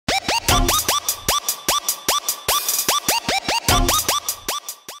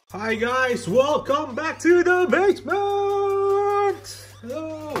Hi guys, welcome back to the basement.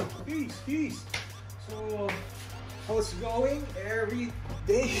 Hello, peace. So, how's it going every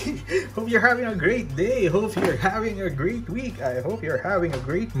day? Hope you're having a great day. Hope you're having a great week. I hope you're having a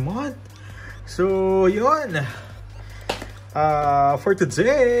great month. So, yun. For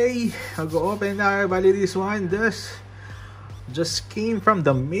today, I'll go open bali this one. This just came from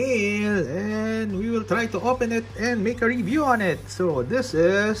the mail and we will try to open it and make a review on it. So this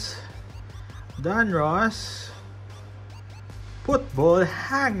is Donruss football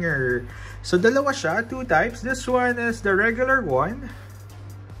hanger. So dalawa siya, two types. This one is the regular one.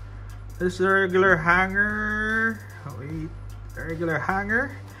 This is the regular hanger. Oh, wait, regular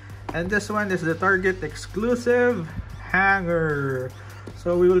hanger. And this one is the Target exclusive hanger.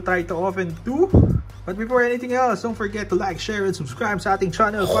 So we will try to open two. But before anything else, don't forget to like, share, and subscribe sa ating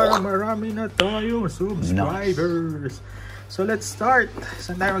channel para marami na tayong subscribers. So let's start.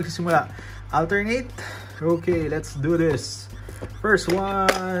 Saan tayo magsisimula? Alternate? Okay, let's do this. First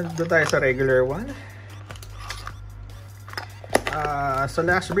one, doon tayo sa regular one. Sa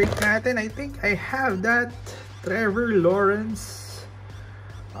last break natin, I think I have that Trevor Lawrence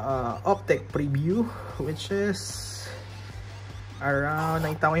Optic preview, which is around,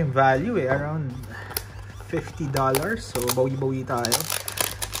 nakita ko yung value around $50. So bawi-bawi tayo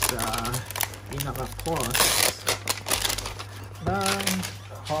sa pinaka-cost ng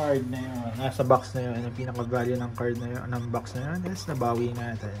card na yun. Nasa box na yun. Yung pinaka-value ng card na yun, ng box na yun is nabawi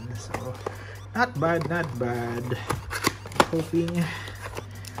natin. So not bad. Hoping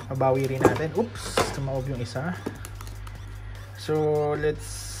mabawi rin natin. Oops, tumaob yung isa. So let's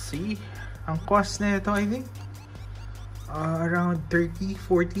see. Ang cost na ito, I think around $30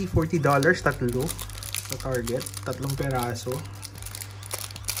 tatlo sa Target, tatlong peraso.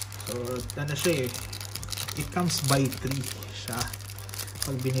 So ano siya it comes by 3 siya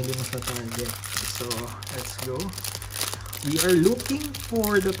pag binili mo sa Target. So let's go. We are looking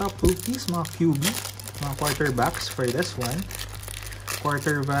for the top rookies, mga QB, mga quarterbacks for this one.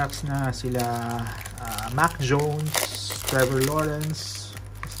 Quarterbacks na sila Mac Jones, Trevor Lawrence,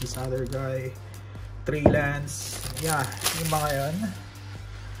 this other guy, Trey Lance. Yeah, yung mga yan.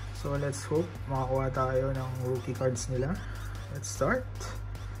 So let's hope makakuha tayo ng rookie cards nila. Let's start.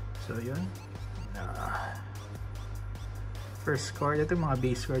 So yun, first card, ito mga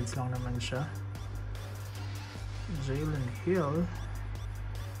base cards lang naman siya. Jalen Hill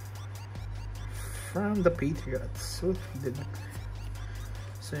from the Patriots.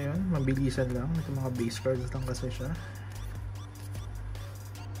 So yun, mabilisan lang. Ito mga base cards lang kasi siya.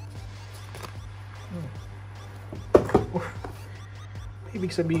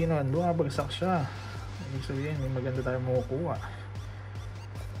 Ibig sabihin nun, bumabagsak siya. Ibig sabihin, may maganda tayo makukuha.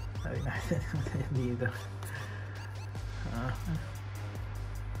 Sabi natin dito.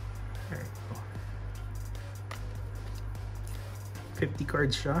 There we go. 50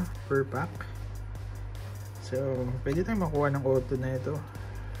 cards siya per pack. So, pwede tayong makuha ng auto na ito.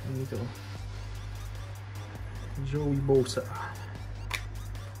 Dito. Joey Bosa.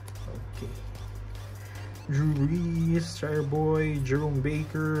 Okay. Drew Brees, Boy, Jerome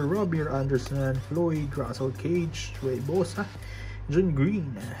Baker, Robbie Anderson, Floyd, Russell Cage, Joey Bosa, John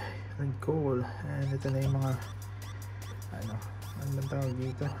Green, and Cole. And ito na yung mga ano bang tawag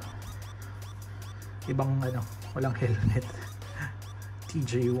dito? Ibang walang helmet.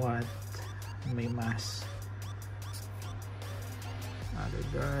 TJ Watt, may mask. Other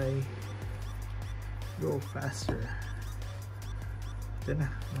guy, go faster. Ito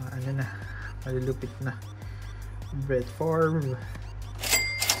na, mga malulupit na. Brett Favre.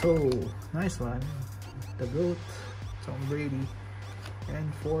 So nice one, the GOAT, Tom Brady. And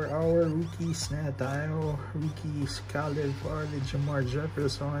for our rookies na tayo, rookies, Caleb Farley, Jamar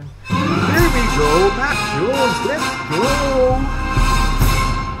Jefferson. There we go, Mac Jones. Let's go.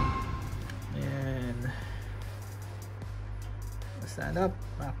 And stand up,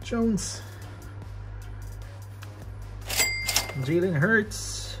 Mac Jones. Jalen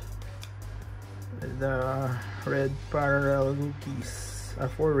Hurts, the red parallel rookies,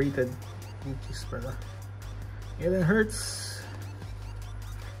 4 rated rookies pala. Jalen Hurts,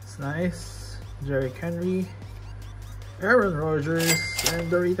 it's nice. Derrick Henry, Aaron Rodgers, and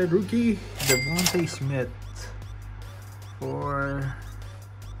the rated rookie Devontae Smith for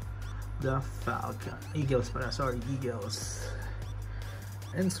the Eagles pala, sorry, Eagles.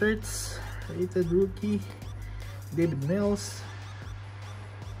 Inserts, rated rookie David Mills.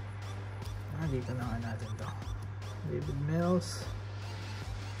 Dito na nga natin to. David Mills.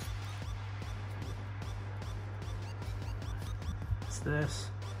 What's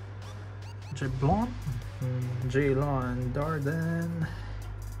this? Jaylon Darden,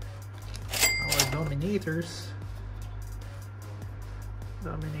 Dominators.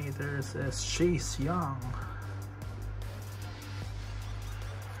 Dominators is Chase Young.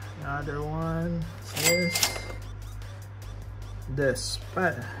 The other one is this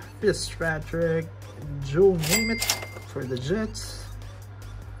Fitzpatrick, Joe Namath for the Jets.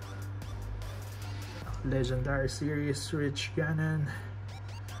 Legendary Series, Rich Gannon,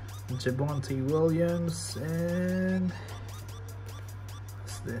 Javonte Williams, and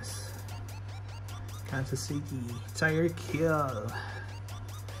what's this? Kansas City, Tyreek Hill.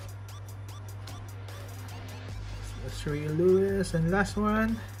 That's Ray Lewis, and last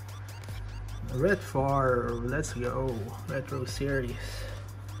one, Red Favre. Let's go, Retro Series.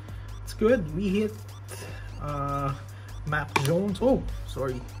 It's good. We hit Mac Jones. Oh,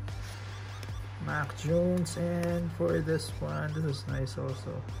 sorry. Mac Jones, and for this one, this is nice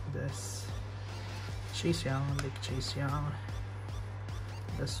also. This Chase Young, like Chase Young.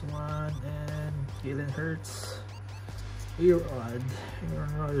 This one, and Jalen Hurts, Aaron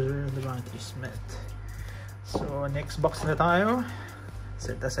Rodgers, Devontae Smith. So next box na tayo.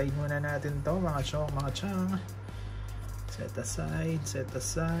 Set aside muna natin to mga chong. Set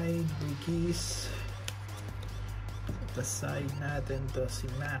aside rookies. Set aside natin to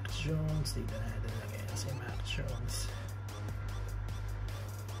si Mac Jones. Dito natin lagay si Mac Jones.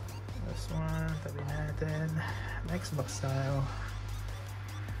 This one, tabi natin. Next box tayo.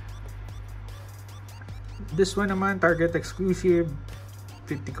 This one naman, Target exclusive,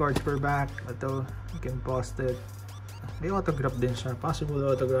 50 cards per pack. Ito, you can post it. May autograph din siya, possible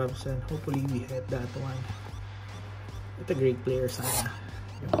autographs, and hopefully we hit that one. Ito, great player sana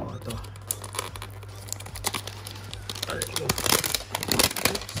yung auto. Alright, go.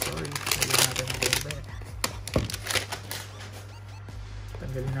 Oops, sorry, tanggalin natin ang ganda.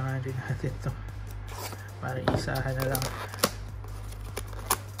 Tanggalin na nga rin natin ito para isahan na lang.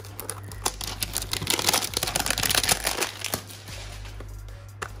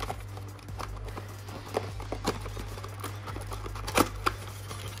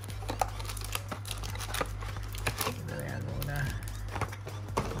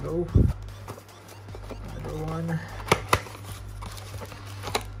 Go. Other one.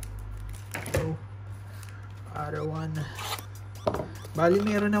 Go. Other one. Bali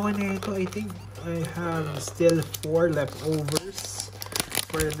meron ako nito. I think I have still 4 leftovers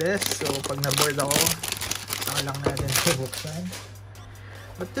for this. So pag na-board ako, saka lang natin buksan.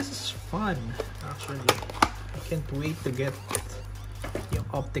 But this is fun actually. I can't wait to get yung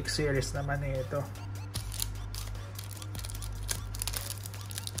Optic series naman nito.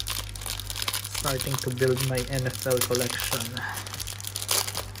 Starting to build my NFL collection.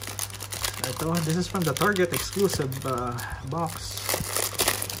 Ito, this is from the Target exclusive box.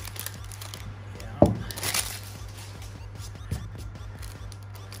 Yeah.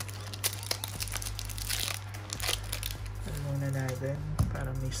 Ito muna natin para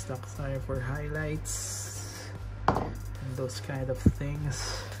may stock tayo for highlights and those kind of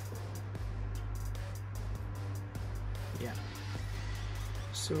things. Yeah.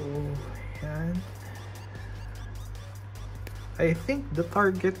 So yan. I think the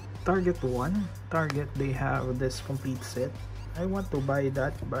Target they have this complete set. I want to buy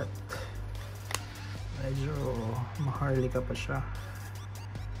that but medyo maharlika pa siya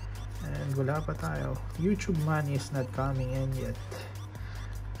and wala pa tayo. YouTube money is not coming in yet.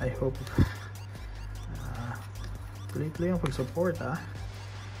 I hope tuloy-tuloy yung pag-support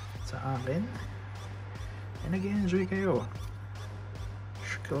sa akin and nag-enjoy kayo.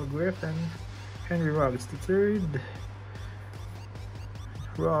 Griffin, Henry Ruggs III,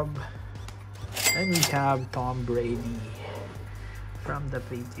 Rob, and we have Tom Brady from the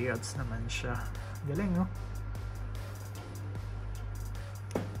Patriots naman siya. Galing, no?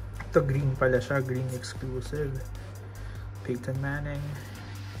 Ito green pala siya, green exclusive. Peyton Manning,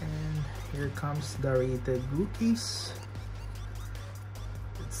 and here comes the rated rookies.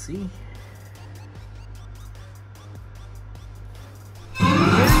 Let's see.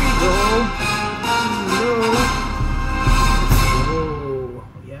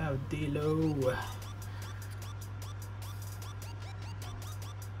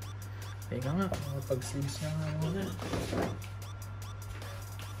 Teka nga, pag-sleeves na nga muna.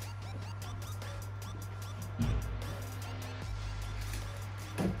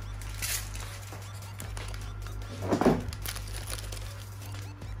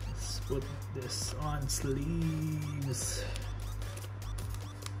 Let's put this on sleeves.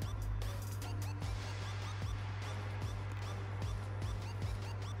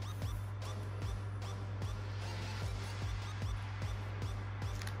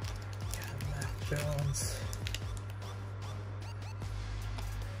 Jones.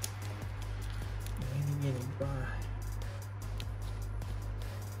 pa.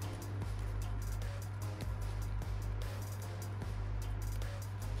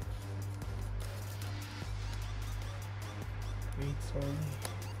 Wait, sorry.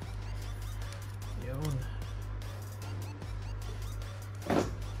 Yun.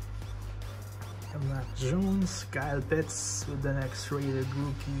 Mac Jones, Kyle Pitts with the next rated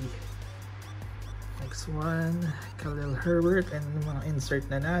rookie. Next one, Khalil Herbert, and mga insert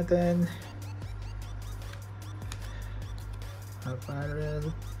na natin. Apparel,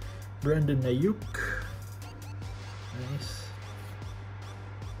 Brandon Ayuk. Nice.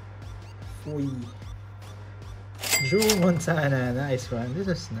 Foy. Joe Montana, nice one. This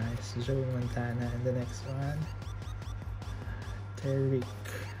is nice. Joe Montana, and the next one, Tyreek.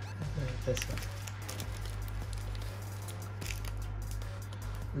 This one.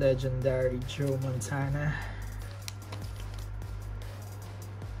 Legendary Joe Montana.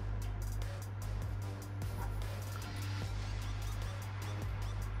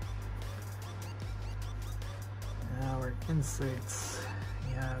 Our inserts.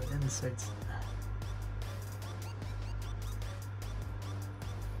 We have inserts.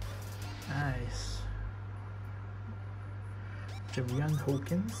 Nice. Javion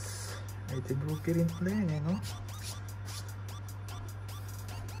Hawkins. Rated rookie rin pala yun, eh, no?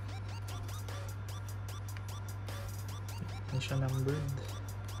 Hindi siya numbered.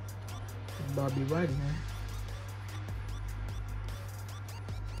 Bobby Wagner.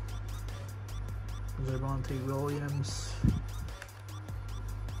 Javonte Williams.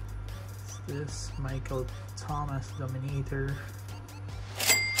 What's this? Michael Thomas, Dominator.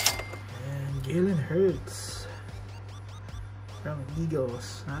 And Jalen Hurts from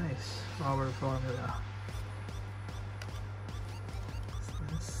Eagles. Nice. Power formula. What's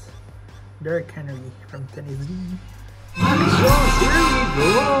this? Derrick Henry from Tennessee. Jones, here we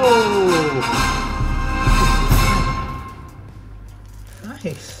go!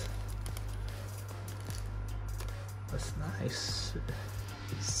 Nice. That's nice.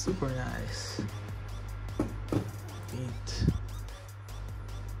 Super nice. 8.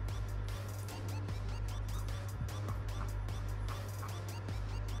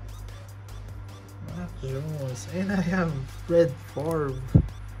 Mac Jones. And I have Fred Favre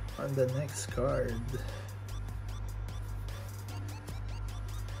on the next card.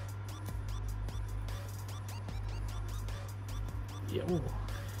 Yo. And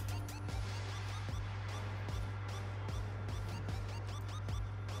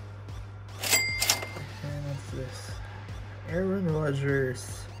what's this? Aaron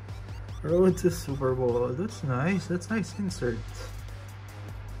Rodgers. Road to Super Bowl. That's nice. That's nice insert.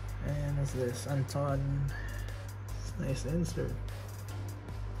 And what's this? Anton. That's nice insert.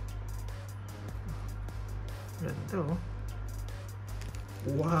 Ganito.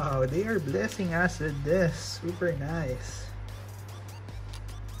 Wow, they are blessing us with this. Super nice.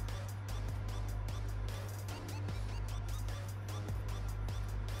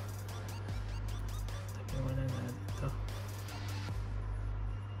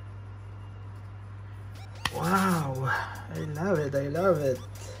 Wow, I love it, I love it.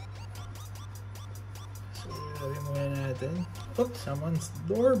 So, sabi muna natin. Oops, someone's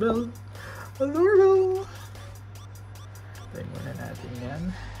doorbell. A doorbell. Sabi muna natin yan.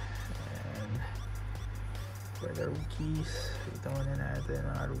 And for the rookies, ito muna natin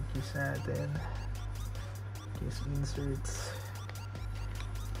mga rookies natin. These inserts.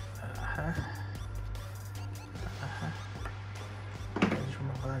 Medyo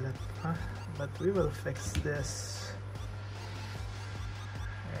makalat pa. But we will fix this.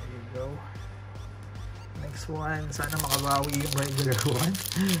 There you go. Next one, sana makabawi yung regular one.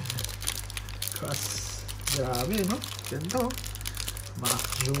 Cause, grabe, no? Ganito. Mac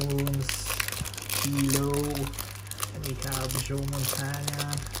Jones, Kilo, and we have Joe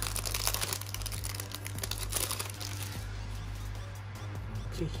Montana.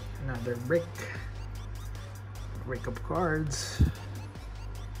 Okay, another brick. Break up cards.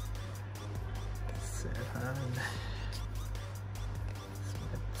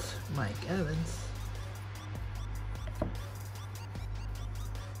 Mike Evans.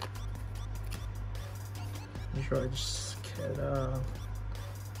 George Kittle.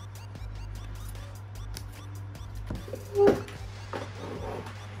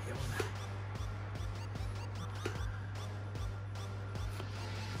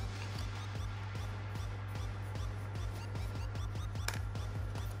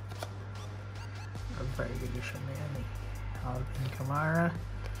 Variation na yan eh. Alvin Kamara.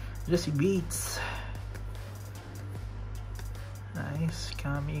 Jesse Bates. Nice.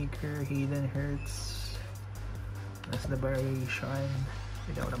 Cam Akers, Hayden Hurts. That's the variation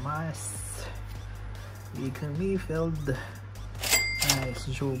without a mask. Baker Mayfield. Nice.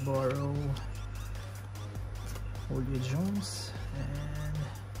 Joe Burrow. Julio Jones. And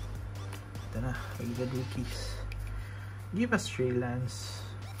ito na, rated rookies. Give us Trey Lance.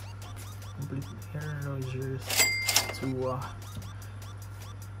 Complete Aaron Rodgers. Tua.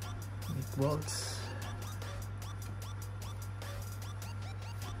 Nick Bolts.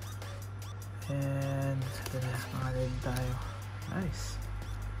 And ito na, mga red tayo. Nice.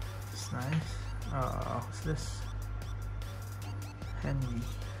 It's nice. What's this? Henry.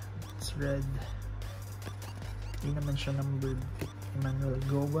 It's red. Hindi naman siya numbered. Emmanuel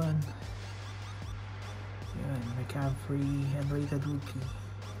Goban. Yan, McCaffrey. Unrated rookie.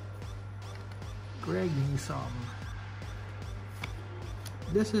 Greg Newsome.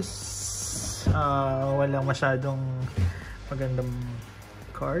 This is walang masyadong magandang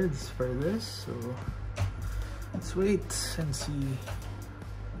cards for this, so let's wait and see.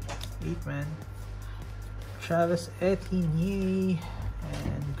 8-man. Travis Etienne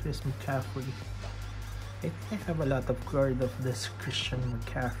and Chris McCaffrey. I think I have a lot of cards of this Christian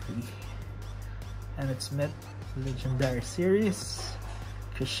McCaffrey. And it's Met Legendary Series.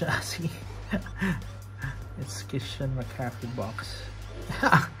 Krishasi. It's Christian McCaffrey box.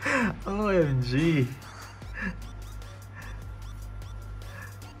 OMG.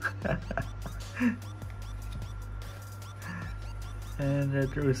 And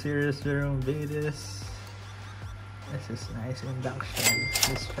Retro Series Jerome Bettis. This is nice induction.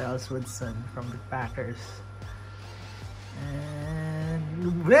 This Charles Woodson from the Packers. And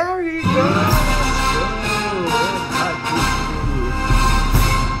there you go!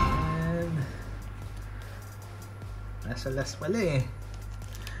 And nasa last pala eh.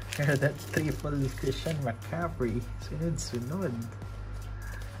 Pero that's triple Christian McCaffrey. Sunod-sunod.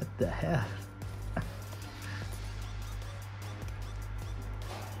 What the hell?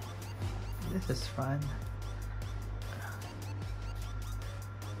 This is fun.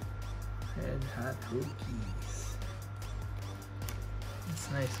 Red Hot Rookies.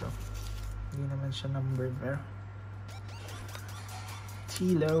 It's nice though. Hindi naman siya numbered pero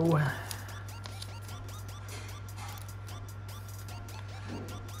Tilo.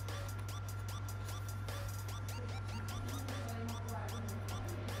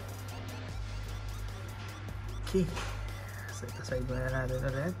 Okay. Set aside muna natin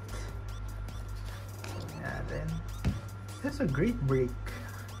ulit. That's a great break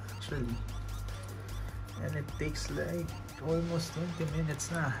actually, and it takes like almost 20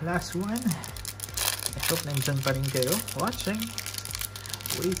 minutes na. Last one. I hope nandyan pa rin kayo watching,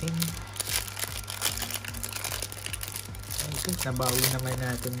 waiting. I think nabawi naman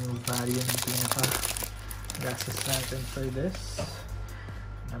natin yung value ng pinaka gastos natin for this.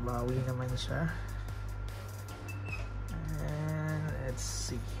 Nabawi naman siya. And let's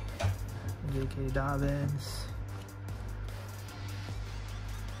see, J.K. Dobbins.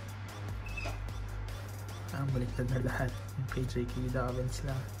 Baliktad na lahat. Yung kay J.K. Dobbins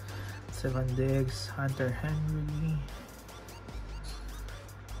lang. Seven Diggs, Hunter Henry,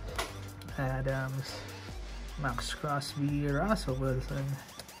 Adams, Max Crosby, Russell Wilson,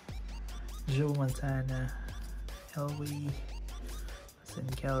 Joe Montana, Elway, Austin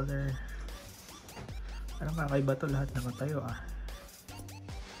Kelder. Parang kakaiba to, lahat nakatayo ah.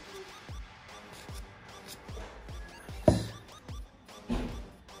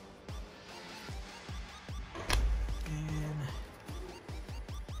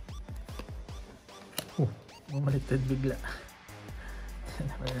 Bumaliktad bigla.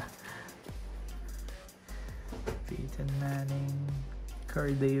 Peyton Manning,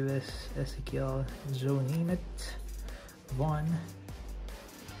 Corey Davis, Ezekiel, Joe Namath, Vaughn,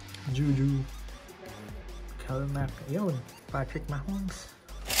 Juju, yun, Patrick Mahomes.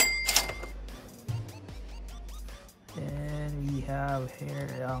 And we have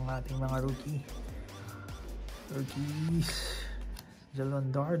here ang ating mga rookies. Jalon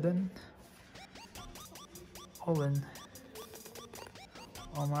Darden, Owen,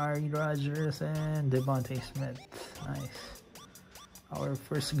 Omari Rogers, and Devontae Smith. Nice. Our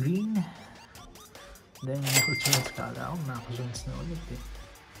first green. Then Michael Jones. Kala ko Michael Jones na ulit eh.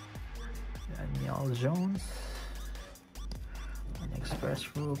 Daniel Jones. Our next first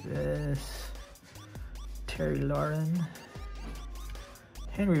group is Terry Lauren,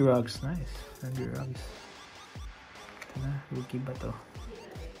 Henry Ruggs. Nice. Henry Ruggs. Rookie ba to?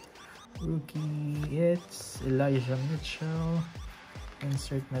 Rookie, it's Elijah Mitchell.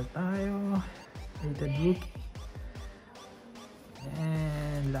 Insert na tayo. Rated rookie.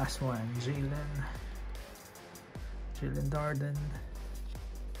 And last one, Jalen Darden.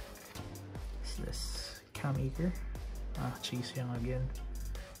 What's this? Cam Akers. Chase Young again.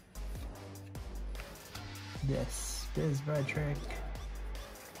 this Biz Patrick,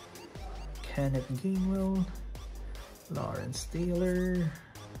 Kenneth Gainwell, Lawrence Taylor,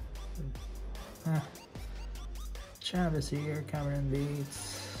 Travis here, Cameron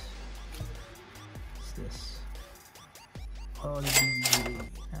Bates. What's this?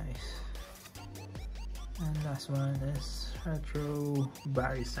 Olivier, nice. And last one is retro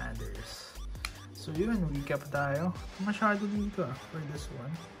Barry Sanders. So yun, recap tayo. Masyado dito for this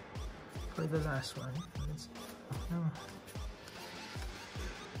one. For the last one. Let's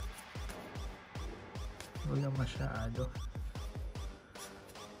wala masyado.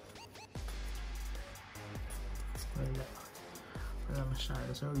 Wala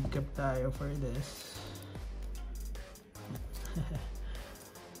masyado. So recap tayo for this.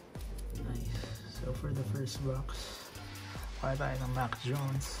 Nice. So for the first box, kuha tayo ng Mac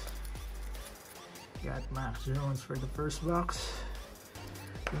Jones. Got Mac Jones for the first box.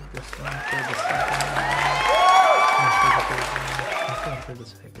 I think this one for the second one. This one for the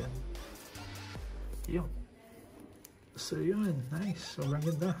second. Yun. So yun, nice. Sobrang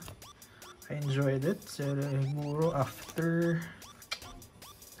ganda. I enjoyed it. Siguro after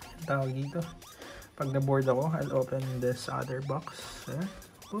tawag dito, pag na-board ako, I'll open this other box.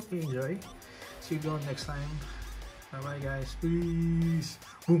 Hope you enjoy. See you all next time. Bye bye guys. Peace.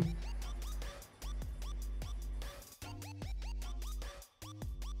 Boom.